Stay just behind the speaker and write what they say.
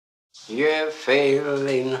You're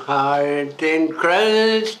feeling hard in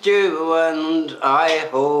constituents, I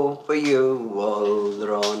hope you will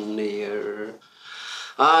draw near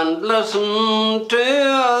and listen to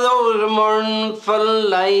those mournful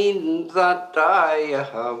lines that I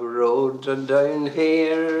have wrote down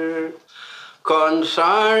here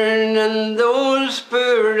concerning those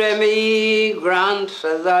poor emigrants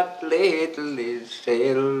that lately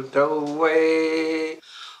sailed away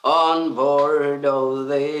on board of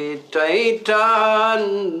the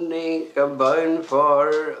Titanic bound for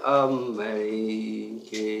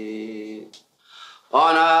America.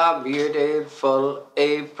 On a beautiful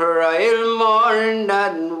April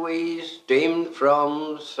morning we steamed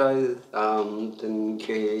from Southampton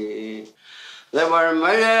Quay. There were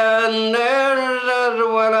millionaires as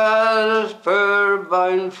well as poor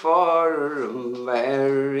bound for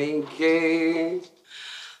America.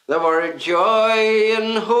 There were joy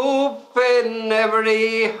and hope in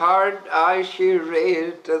every heart as she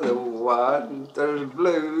raised to the water's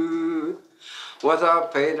blue. With our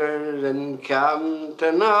painters in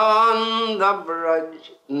Campton on the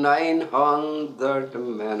bridge, 900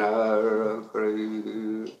 men are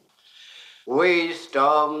crew. We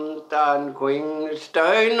stomped on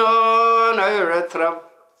Queenstown on our trip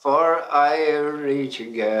for Irish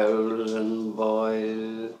girls and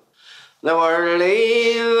boys. They were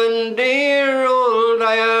leaving dear old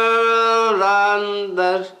Ireland,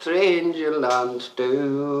 the strange lands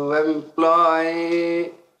to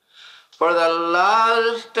employ. For the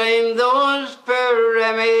last time those poor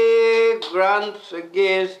emigrants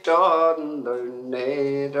gazed on their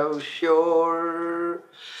native shore,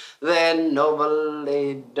 then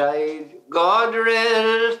nobly died. God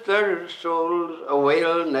rest their souls,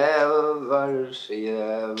 we'll never see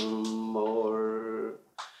them more.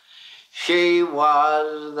 She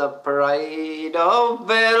was the pride of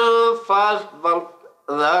Belfast, but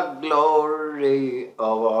the glory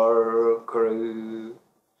of our crew.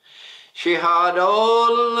 She had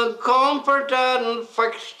all the comfort and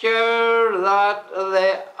fixture that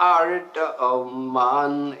the art of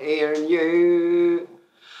man e'er knew.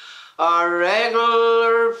 A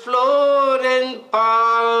regular floating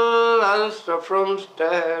palace from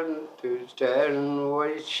stern to stern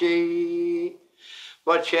was she,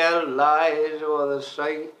 but she lies with a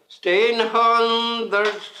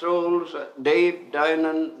 1,600 souls deep down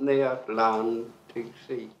in the Atlantic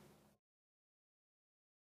Sea.